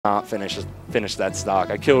not finish that stock.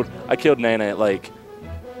 I killed Nana at like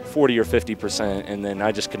 40 or 50%, and then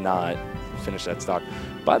I just could not finish that stock.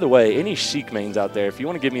 By the way, any Sheik mains out there, if you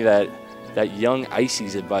want to give me that young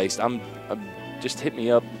Icy's advice, just hit me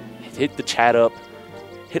up, hit the chat up,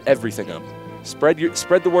 hit everything up. Spread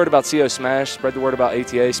the word about CO Smash, spread the word about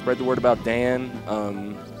ATA, spread the word about Dan.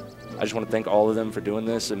 I just want to thank all of them for doing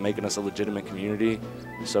this and making us a legitimate community,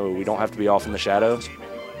 so we don't have to be off in the shadows.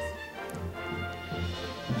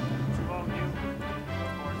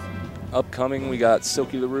 Upcoming, we got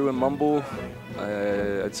Siklylaroux and Mumble.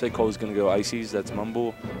 I'd say Cole's going to go Icy's, that's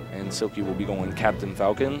Mumble, and Silky will be going Captain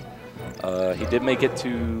Falcon. He did make it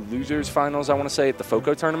to losers finals, I want to say, at the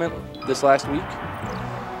FOCO tournament this last week,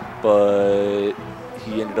 but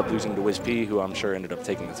he ended up losing to WizP, who I'm sure ended up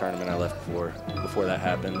taking the tournament. I left before that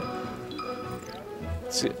happened.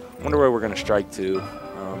 Let's see, I wonder where we're going to strike to.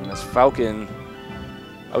 As Falcon,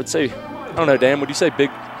 I would say, I don't know, Dan, would you say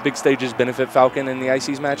big stages benefit Falcon in the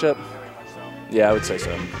Icy's matchup? Yeah, I would say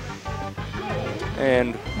so.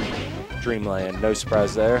 And Dreamland, no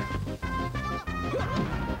surprise there.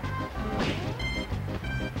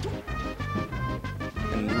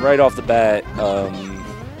 And right off the bat,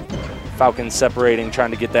 Falcon separating,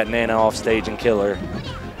 trying to get that Nana off stage and kill her.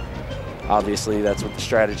 Obviously, that's what the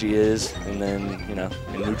strategy is. And then, you know,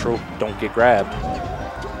 in neutral, don't get grabbed.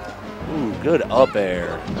 Ooh, good up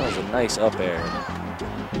air. That was a nice up air.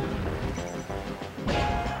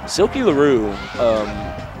 Siklylaroux,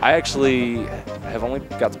 I actually have only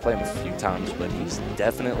got to play him a few times, but he's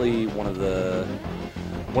definitely one of the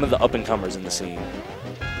up-and-comers in the scene.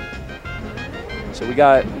 So we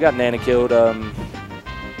got Nana killed.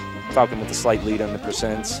 Falcon with a slight lead on the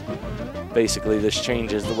percents. Basically, this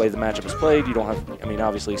changes the way the matchup is played. You don't have, I mean,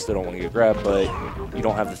 obviously you still don't want to get grabbed, but you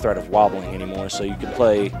don't have the threat of wobbling anymore, so you can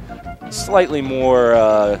play slightly more,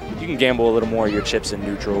 you can gamble a little more of your chips in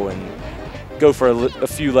neutral and go for a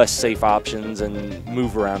few less safe options and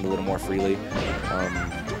move around a little more freely.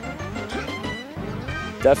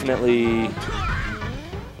 Definitely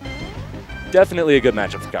a good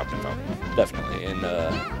matchup for Captain Falcon. Definitely, and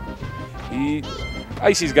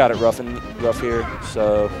Icy's got it rough here,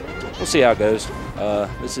 so we'll see how it goes.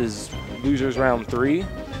 This is losers round 3.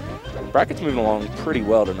 Bracket's moving along pretty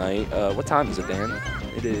well tonight. What time is it, Dan?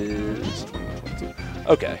 It is 21:22.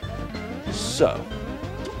 Okay, so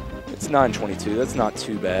it's 9:22. That's not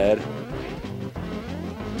too bad.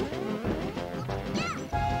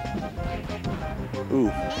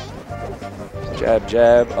 Ooh, jab,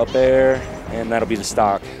 jab, up air, and that'll be the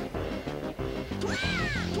stock.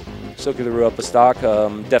 Siklylaroux up a stock.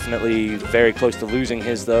 Definitely very close to losing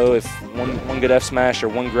his, though. If one good F smash or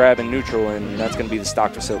one grab in neutral, and that's going to be the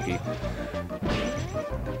stock for Silky.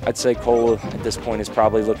 I'd say Cole at this point is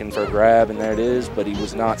probably looking for a grab, and there it is, but he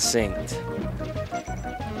was not synced.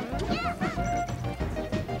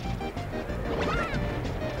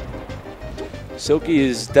 Silky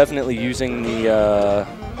is definitely using the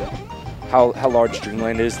how large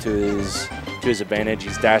Dreamland is to his advantage.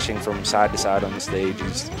 He's dashing from side to side on the stage.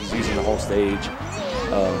 He's using the whole stage.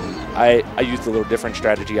 I used a little different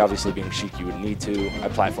strategy. Obviously, being Sheik, you would need to. I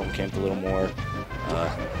platform camped a little more.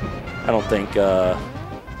 I don't think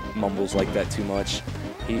Mumble's like that too much.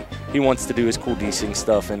 He wants to do his cool desync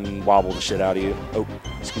stuff and wobble the shit out of you. Oh,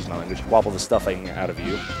 excuse my language. Wobble the stuffing out of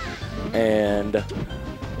you. And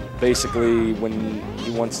basically, when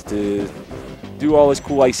he wants to do all his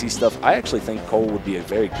cool Icy stuff, I actually think Cole would be a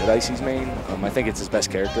very good Icy's main. I think it's his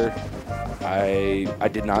best character. I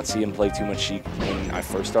did not see him play too much Sheik when I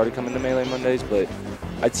first started coming to Melee Mondays, but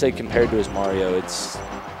I'd say compared to his Mario, it's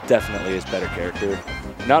definitely his better character.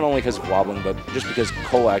 Not only because of wobbling, but just because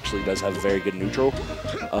Cole actually does have very good neutral.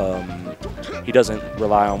 He doesn't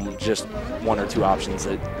rely on just one or two options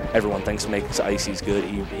that everyone thinks makes Icy's good.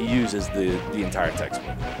 He uses the entire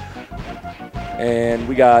textbook. And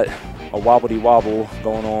we got a wobbledy wobble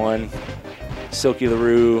going on.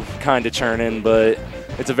 Siklylaroux kind of churning, but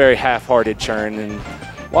it's a very half-hearted churn, and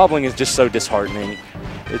wobbling is just so disheartening.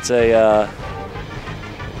 It's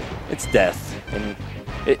it's death, and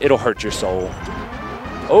it'll hurt your soul.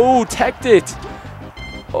 Oh, teched it!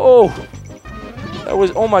 Oh, that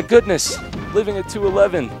was, oh my goodness, living at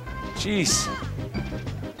 211. Jeez.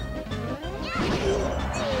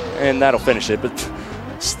 And that'll finish it, but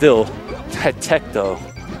still, that tech though.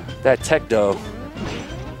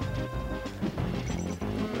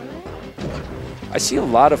 I see a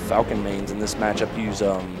lot of Falcon mains in this matchup use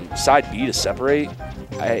side B to separate.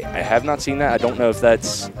 I have not seen that. I don't know if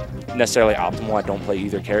that's necessarily optimal. I don't play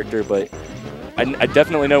either character, but I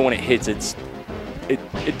definitely know when it hits,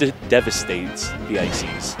 it devastates the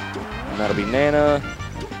Icy's. And that'll be Nana.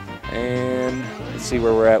 And let's see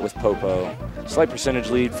where we're at with Popo. Slight percentage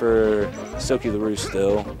lead for Siklylaroux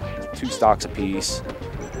still. 2 stocks apiece.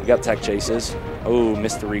 We got tech chases. Oh,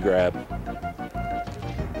 missed the regrab.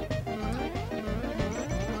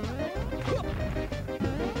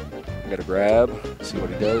 Got a grab. See what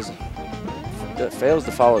he does. Fails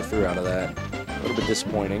to follow through out of that. A little bit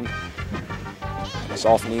disappointing.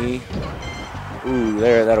 Soft knee. Ooh,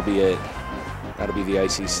 there, that'll be it. That'll be the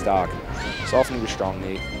icy stock. Soft knee with strong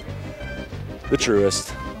knee. The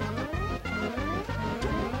truest.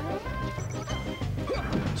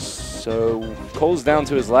 So Cole's down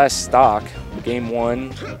to his last stock. Game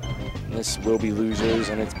 1. This will be losers,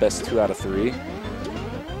 and it's best 2 out of 3.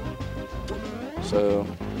 So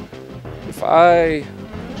if I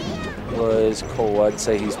was Cole, I'd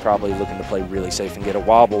say he's probably looking to play really safe and get a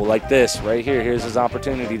wobble like this right here. Here's his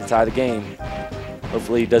opportunity to tie the game.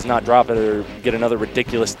 Hopefully he does not drop it or get another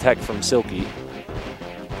ridiculous tech from Silky.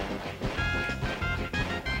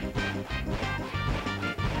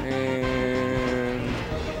 And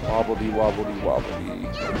wobbledy, wobbledy,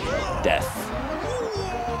 wobbledy. Death.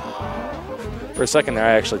 For a second there,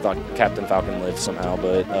 I actually thought Captain Falcon lived somehow,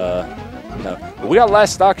 but no. But we got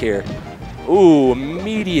last stock here. Ooh,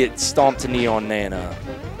 immediate stomp to knee on Nana.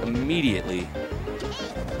 Immediately.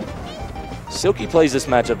 Silky plays this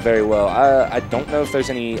matchup very well. I don't know if there's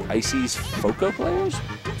any Ices Foco players,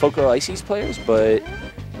 Foco Ices players, but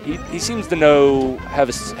he seems to know, have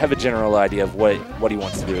a general idea of what he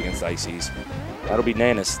wants to do against Ices. That'll be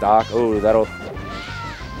Nana's stock. Oh, that'll.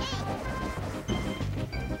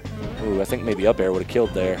 Ooh, I think maybe up air would have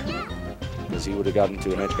killed there, because he would have gotten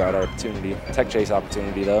to an edge guard opportunity. Tech chase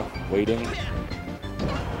opportunity though. Waiting.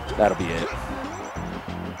 That'll be it.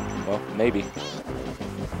 Well, maybe.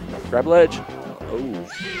 Grab ledge. Oh,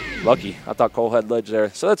 lucky. I thought Cole had ledge there.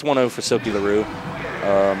 So that's 1-0 for Siklylaroux.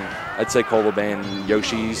 I'd say Cole will ban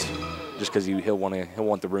Yoshi's just because he'll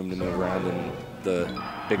want the room to move around in the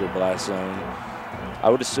bigger blast zone. I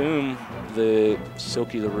would assume the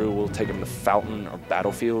Siklylaroux will take him to Falcon or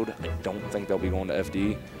Battlefield. I don't think they'll be going to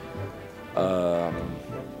FD.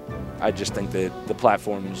 I just think that the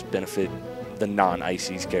platforms benefit the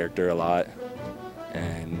non-Ices character a lot.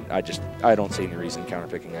 And I don't see any reason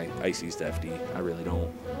counterpicking Ices to FD. I really don't.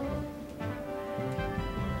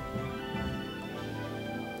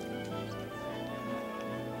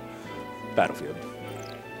 Battlefield.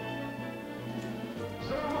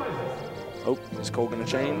 Oh, is Cole going to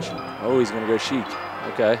change? Oh, he's going to go Sheik.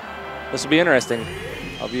 Okay. This will be interesting.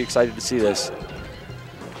 I'll be excited to see this.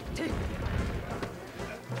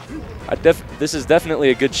 This is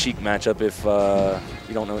definitely a good Sheik matchup if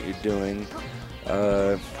you don't know what you're doing.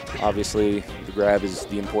 Obviously, the grab is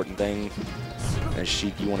the important thing. As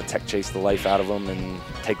Sheik, you want to tech chase the life out of them and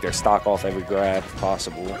take their stock off every grab if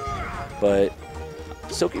possible. But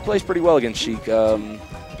Silky plays pretty well against Sheik.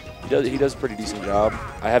 He does a pretty decent job.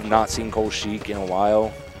 I have not seen Cole Sheik in a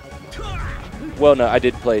while. Well, no, I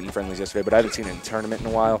did play it in friendlies yesterday, but I haven't seen it in tournament in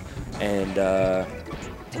a while. And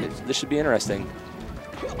this should be interesting.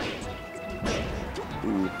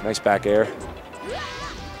 Ooh, nice back air.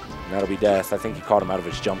 And that'll be death. I think he caught him out of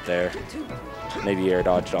his jump there. Maybe air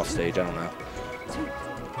dodged off stage. I don't know.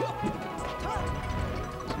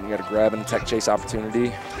 So you got a grab and tech chase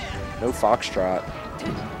opportunity. No foxtrot.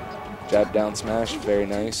 Jab down smash. Very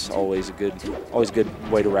nice. Always a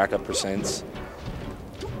good way to rack up percents.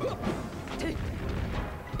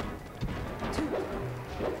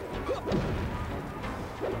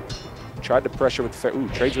 Tried to pressure with fair. Ooh,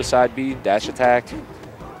 trades with side B. Dash attack.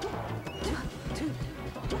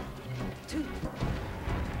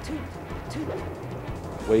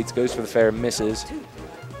 Waits, goes for the fair, misses.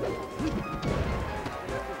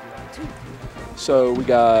 So we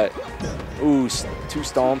got, ooh, 2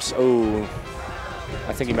 stomps. Oh,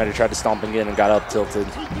 I think he might have tried to stomp again and got up tilted.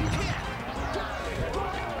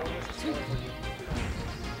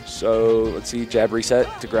 So let's see, jab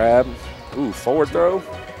reset to grab. Ooh, forward throw.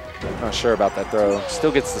 Not sure about that throw.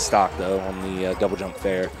 Still gets the stock though on the double jump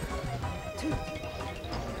fair.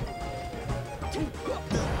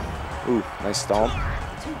 Ooh, nice stomp.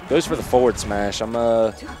 Goes for the forward smash. I'm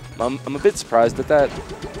a bit surprised that that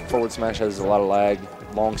forward smash has a lot of lag,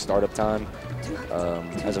 long startup time.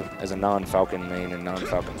 As a non-Falcon main and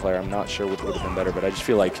non-Falcon player, I'm not sure what would have been better, but I just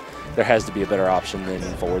feel like there has to be a better option than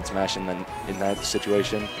forward smashing in that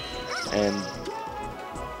situation. And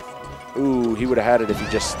ooh, he would have had it if he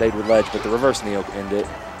just stayed with ledge, but the reverse knee will end it.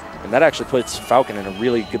 And that actually puts Falcon in a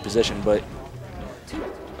really good position, but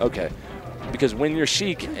okay. Because when you're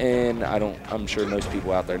Sheik, and I'm sure most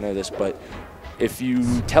people out there know this, but if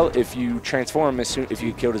you transform if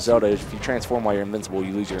you kill to Zelda, if you transform while you're invincible,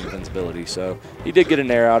 you lose your invincibility. So he did get an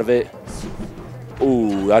air out of it.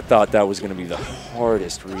 Ooh, I thought that was going to be the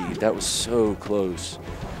hardest read. That was so close.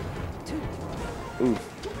 Ooh,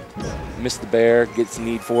 missed the bear, gets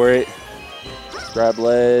need for it. Grab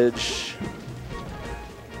ledge.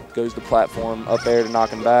 Goes to platform, up air to knock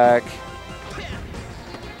him back.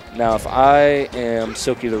 Now, if I am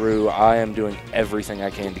Siklylaroux, I am doing everything I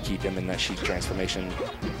can to keep him in that Sheik transformation.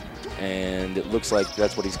 And it looks like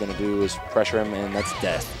that's what he's going to do is pressure him, and that's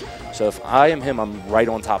death. So if I am him, I'm right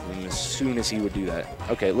on top of him as soon as he would do that.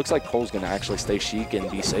 Okay, it looks like Cole's going to actually stay Sheik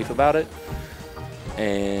and be safe about it.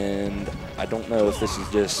 And I don't know if this is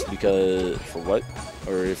just because, for what,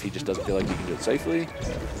 or if he just doesn't feel like he can do it safely.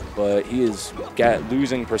 But he is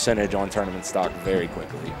losing percentage on tournament stock very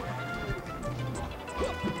quickly.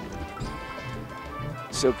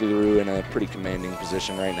 Siklylaroux in a pretty commanding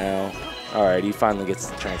position right now. All right, he finally gets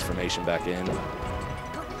the transformation back in.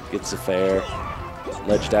 Gets the fair.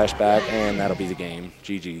 Ledge dash back, and that'll be the game.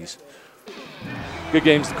 GG's. Good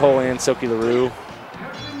games to Cole and Siklylaroux.